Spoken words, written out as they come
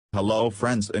Hello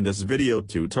friends, in this video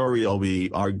tutorial we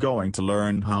are going to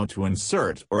learn how to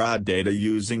insert or add data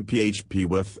using PHP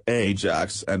with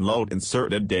Ajax and load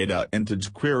inserted data into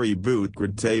Jquery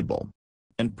Bootgrid table.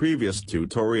 In previous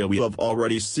tutorial we have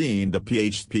already seen the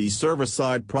PHP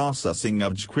server-side processing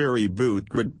of Jquery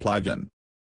Bootgrid plugin.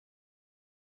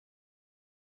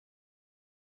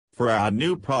 For add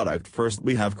new product, first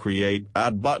we have create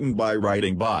add button by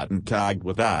writing button tag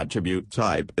with attribute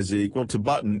type is equal to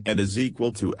button and is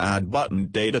equal to add button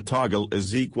data toggle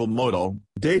is equal modal,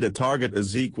 data target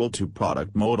is equal to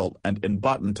product modal, and in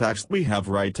button text we have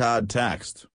write add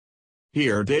text.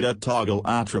 Here data toggle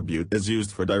attribute is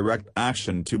used for direct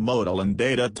action to modal and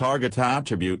data target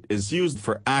attribute is used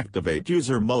for activate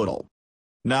user modal.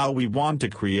 Now we want to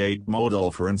create modal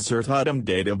for insert item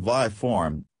data via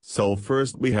form. So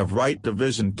first we have write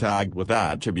division tag with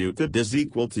attribute that is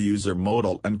equal to user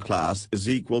modal and class is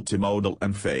equal to modal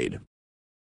and fade.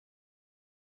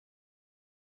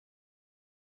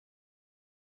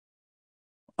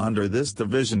 Under this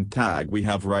division tag we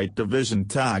have write division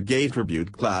tag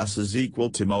attribute class is equal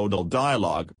to modal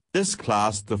dialog, this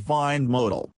class defined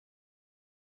modal.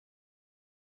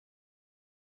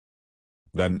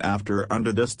 Then after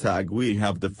under this tag we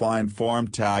have defined form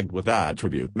tag with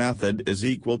attribute method is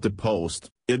equal to post,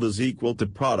 it is equal to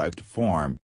product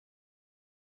form.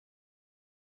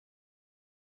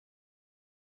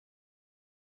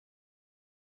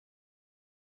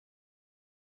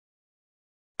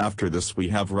 After this we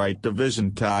have write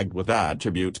division tag with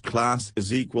attribute class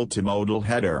is equal to modal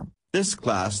header. This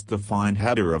class defined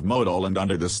header of modal, and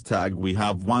under this tag we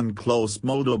have one close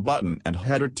modal button and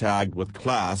header tag with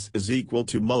class is equal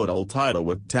to modal title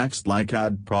with text like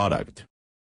add product.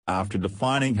 After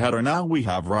defining header now we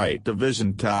have write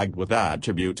division tag with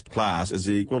attribute class is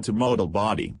equal to modal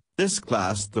body, this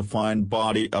class defined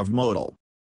body of modal.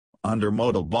 Under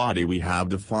modal body we have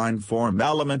defined form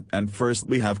element, and first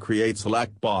we have create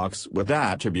select box with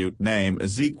attribute name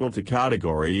is equal to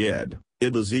category id.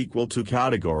 It is equal to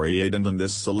category id, and in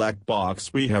this select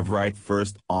box we have write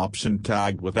first option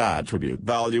tag with attribute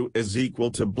value is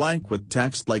equal to blank with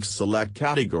text like select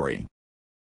category.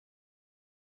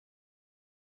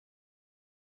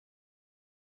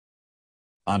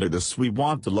 Under this we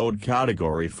want to load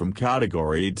category from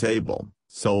category table,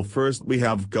 so first we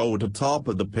have go to top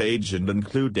of the page and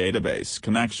include database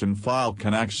connection file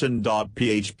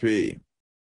connection.php.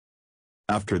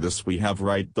 After this we have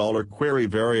write $query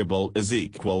variable is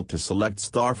equal to select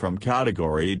star from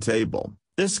category table.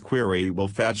 This query will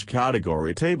fetch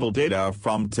category table data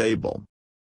from table.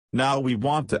 Now we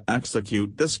want to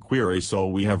execute this query, so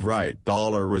we have write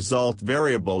 $result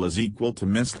variable is equal to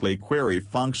Mysql query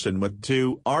function with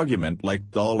two argument like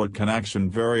 $connection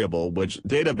variable which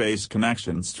database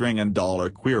connection string and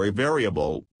 $query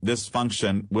variable. This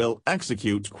function will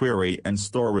execute query and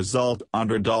store result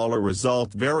under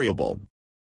 $result variable.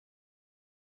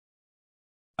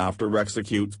 After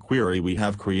execute query we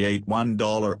have create one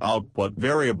 $output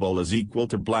variable is equal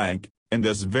to blank. In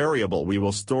this variable we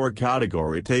will store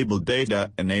category table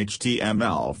data in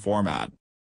HTML format.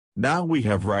 Now we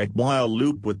have write while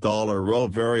loop with $row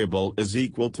variable is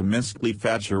equal to Mysql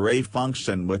fetch array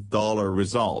function with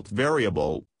 $result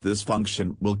variable. This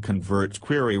function will convert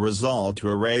query result to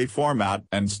array format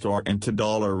and store into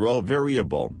 $row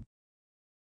variable.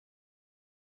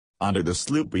 Under this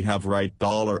loop we have write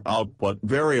 $output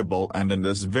variable, and in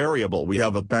this variable we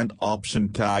have append option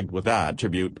tag with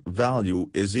attribute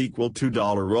value is equal to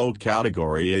 $row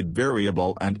category id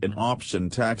variable, and in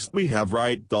option text we have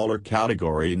write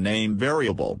 $category name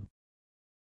variable.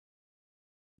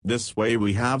 This way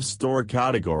we have store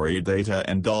category data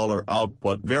and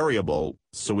 $output variable,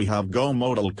 so we have go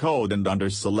modal code, and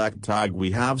under select tag we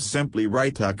have simply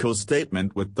write echo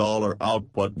statement with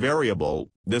 $output variable.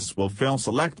 This will fill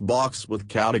select box with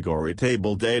category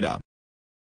table data.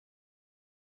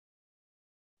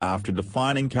 After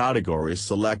defining category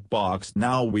select box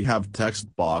now we have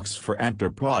text box for enter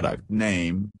product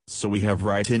name, so we have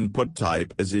write input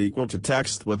type is equal to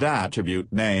text with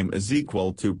attribute name is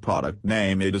equal to product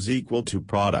name it is equal to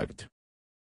product.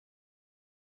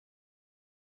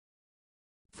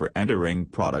 For entering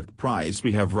product price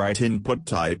we have write input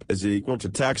type is equal to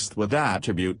text with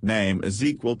attribute name is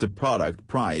equal to product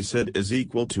price it is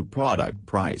equal to product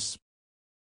price.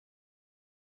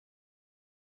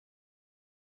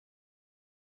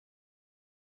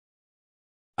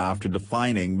 After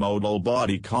defining modal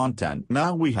body content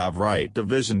now we have write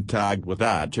division tag with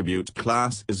attribute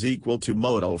class is equal to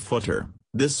modal footer,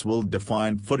 this will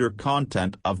define footer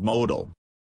content of modal.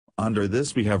 Under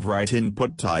this we have write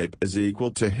input type is equal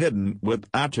to hidden with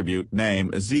attribute name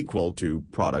is equal to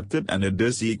product it and it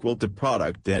is equal to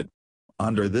product it.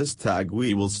 Under this tag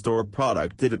we will store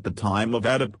product it at the time of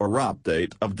edit or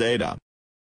update of data.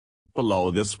 Below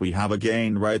this we have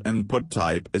again write input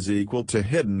type is equal to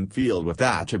hidden field with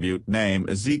attribute name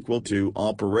is equal to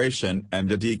operation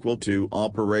and it equal to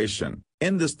operation.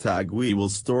 In this tag we will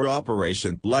store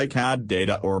operation like add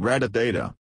data or edit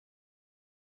data.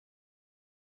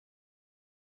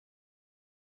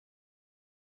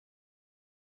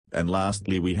 And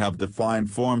lastly we have define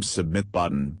form submit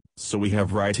button, so we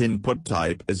have write input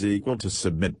type is equal to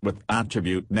submit with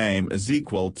attribute name is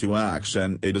equal to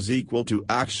action it is equal to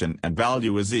action and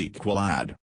value is equal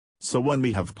add. So when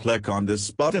we have click on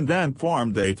this button then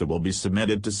form data will be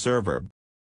submitted to server.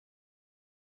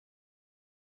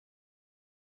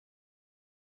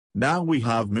 Now we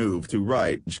have moved to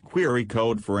write jQuery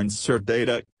code for insert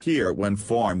data. Here when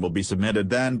form will be submitted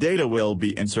then data will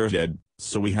be inserted.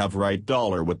 So we have write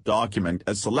 $ with document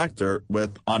as selector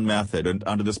with on method and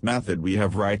under this method we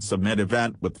have write submit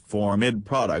event with form id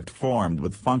product formed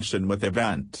with function with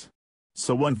event.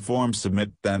 So when form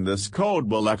submit then this code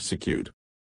will execute.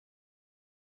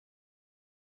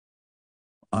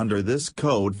 Under this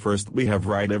code first we have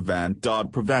write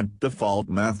event.prevent default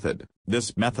method.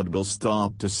 This method will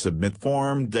stop to submit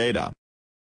form data.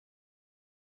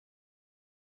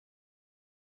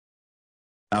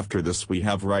 After this we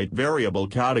have write variable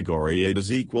category id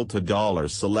is equal to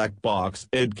 $select box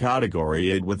id category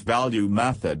id with value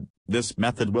method. This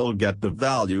method will get the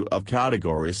value of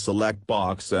category select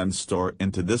box and store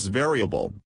into this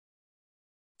variable.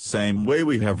 Same way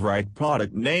we have write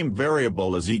product name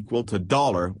variable is equal to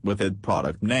with id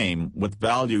product name with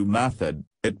value method.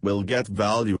 It will get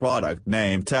value product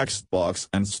name text box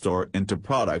and store into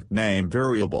product name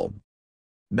variable.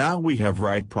 Now we have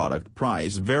write product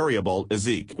price variable is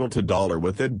equal to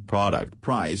with id product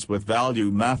price with value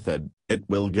method. It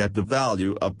will get the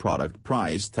value of product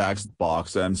price text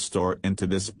box and store into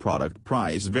this product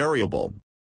price variable.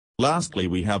 Lastly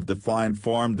we have define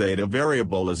form data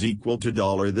variable is equal to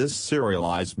this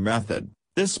serialize method.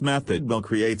 This method will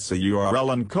create a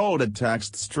URL encoded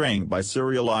text string by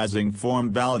serializing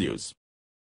form values.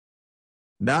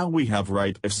 Now we have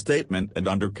write if statement and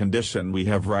under condition we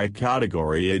have write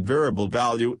category id variable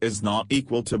value is not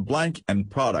equal to blank and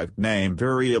product name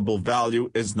variable value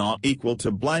is not equal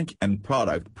to blank and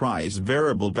product price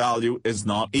variable value is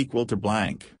not equal to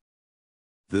blank.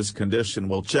 This condition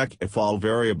will check if all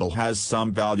variable has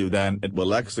some value then it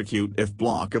will execute if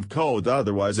block of code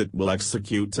otherwise it will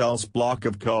execute else block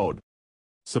of code.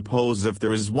 Suppose if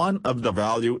there is one of the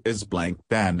value is blank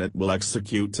then it will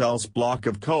execute else block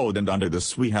of code and under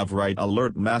this we have write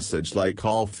alert message like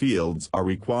all fields are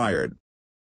required.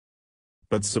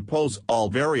 But suppose all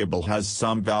variable has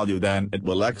some value then it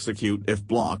will execute if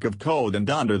block of code and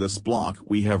under this block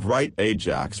we have write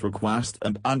Ajax request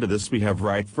and under this we have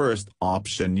write first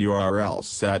option URL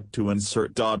set to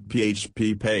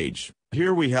insert.php page.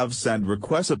 Here we have send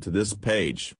request to this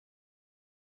page.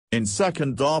 In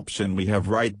second option we have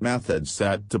write method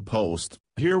set to post.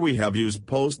 Here we have used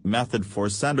post method for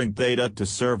sending data to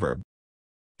server.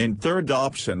 In third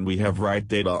option we have write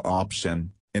data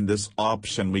option. In this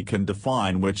option we can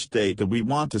define which data we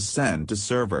want to send to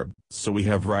server. So we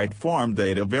have write form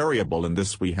data variable in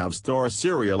this we have store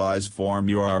serialize form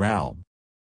URL.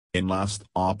 In last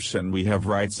option we have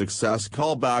write success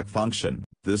callback function.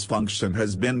 This function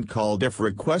has been called if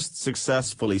request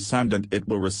successfully sent and it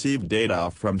will receive data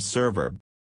from server.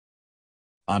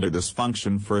 Under this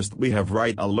function first we have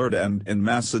write alert and in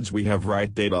message we have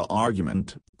write data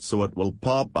argument, so it will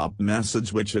pop up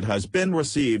message which it has been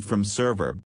received from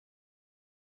server.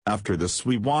 After this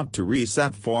we want to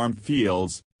reset form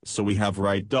fields, so we have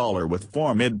write $with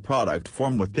form id product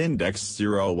form with index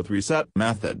 0 with reset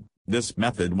method. This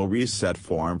method will reset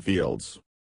form fields.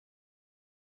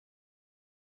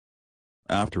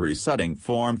 After resetting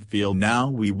form field now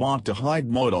we want to hide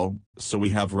modal, so we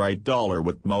have write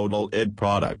 $with modal id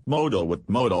product modal with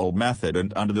modal method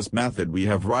and under this method we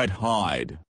have write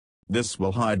hide. This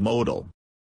will hide modal.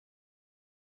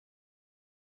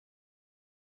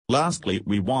 Lastly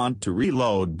we want to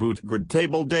reload Bootgrid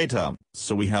table data,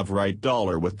 so we have write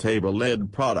 $with table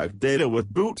id product data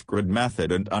with Bootgrid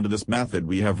method and under this method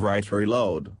we have write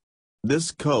reload.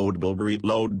 This code will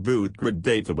reload Bootgrid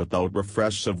data without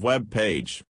refresh of web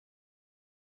page.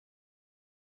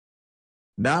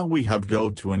 Now we have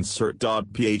go to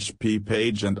insert.php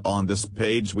page and on this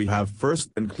page we have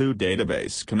first include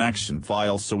database connection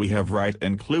file so we have write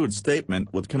include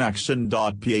statement with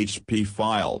connection.php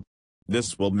file.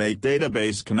 This will make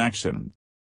database connection.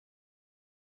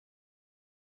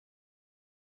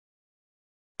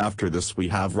 After this we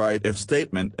have write if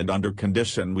statement, and under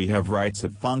condition we have write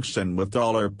if function with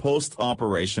 $post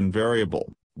operation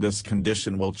variable. This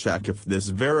condition will check if this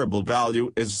variable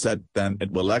value is set, then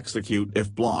it will execute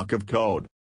if block of code.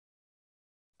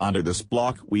 Under this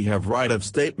block we have write if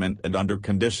statement, and under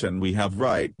condition we have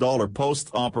write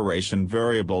 $post operation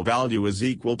variable value is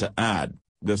equal to add.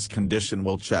 This condition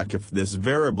will check if this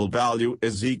variable value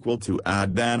is equal to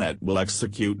add, then it will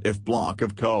execute if block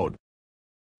of code.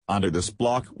 Under this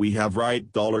block we have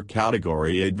write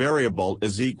 $category a variable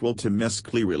is equal to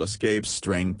Mysql escape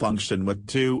string function with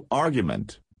 2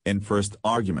 argument. In first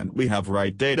argument we have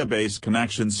write database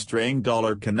connection string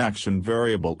 $connection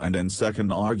variable, and in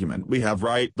second argument we have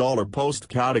write $post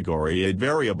category a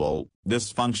variable.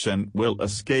 This function will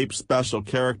escape special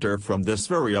character from this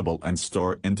variable and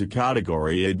store into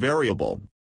category a variable.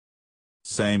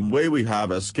 Same way we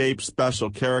have escape special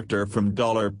character from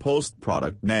 $post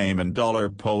product name and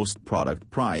 $post product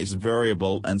price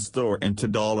variable and store into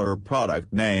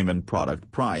 $product name and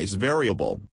product price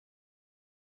variable.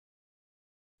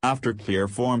 After clear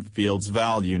form fields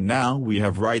value, now we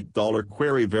have write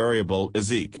 $query variable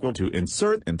is equal to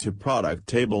insert into product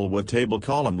table with table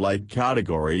column like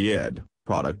category id,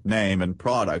 product name and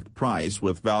product price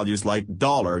with values like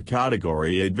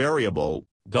 $category id variable,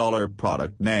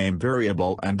 $product name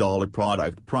variable and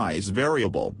 $product price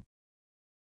variable.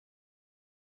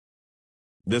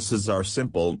 This is our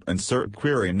simple insert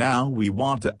query. Now we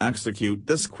want to execute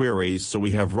this query, so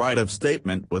we have write if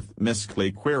statement with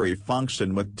Mysql query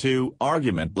function with 2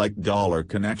 argument like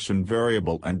 $connection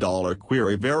variable and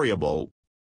 $query variable.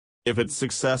 If it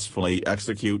successfully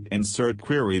execute insert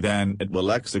query, then it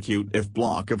will execute if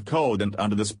block of code, and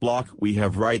under this block we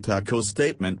have write echo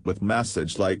statement with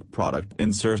message like product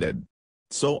inserted.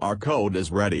 So our code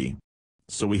is ready.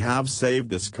 So we have saved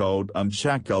this code and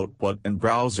check output in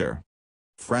browser.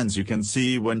 Friends, you can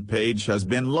see when page has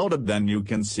been loaded, then you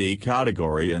can see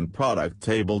category and product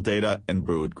table data in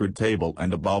Bootgrid table,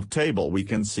 and above table we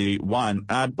can see one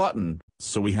add button.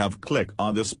 So we have click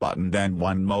on this button, then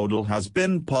one modal has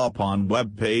been pop on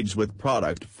web page with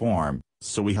product form.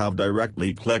 So we have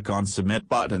directly click on submit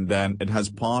button, then it has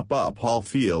pop up all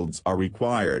fields are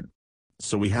required.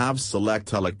 So we have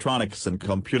select electronics and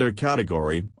computer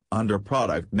category. Under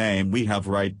product name we have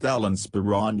write Dell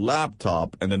Inspiron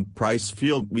laptop, and in price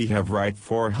field we have write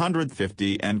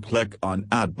 450 and click on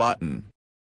add button.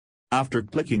 After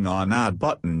clicking on add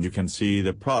button you can see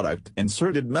the product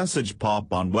inserted message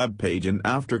pop on web page, and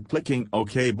after clicking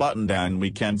OK button then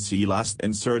we can see last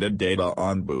inserted data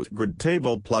on Bootgrid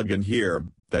table plugin here.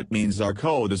 That means our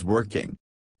code is working.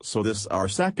 So this is our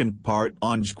second part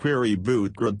on Jquery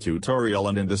Bootgrid tutorial,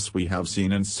 and in this we have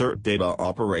seen insert data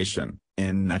operation.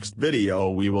 In next video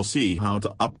we will see how to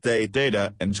update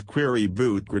data in Jquery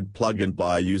Bootgrid plugin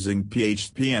by using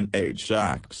PHP and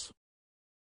Ajax.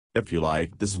 If you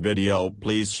like this video,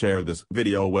 please share this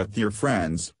video with your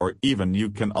friends, or even you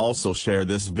can also share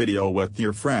this video with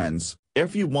your friends.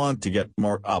 If you want to get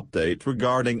more update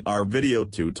regarding our video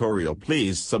tutorial,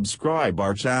 please subscribe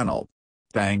our channel.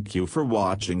 Thank you for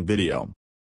watching video.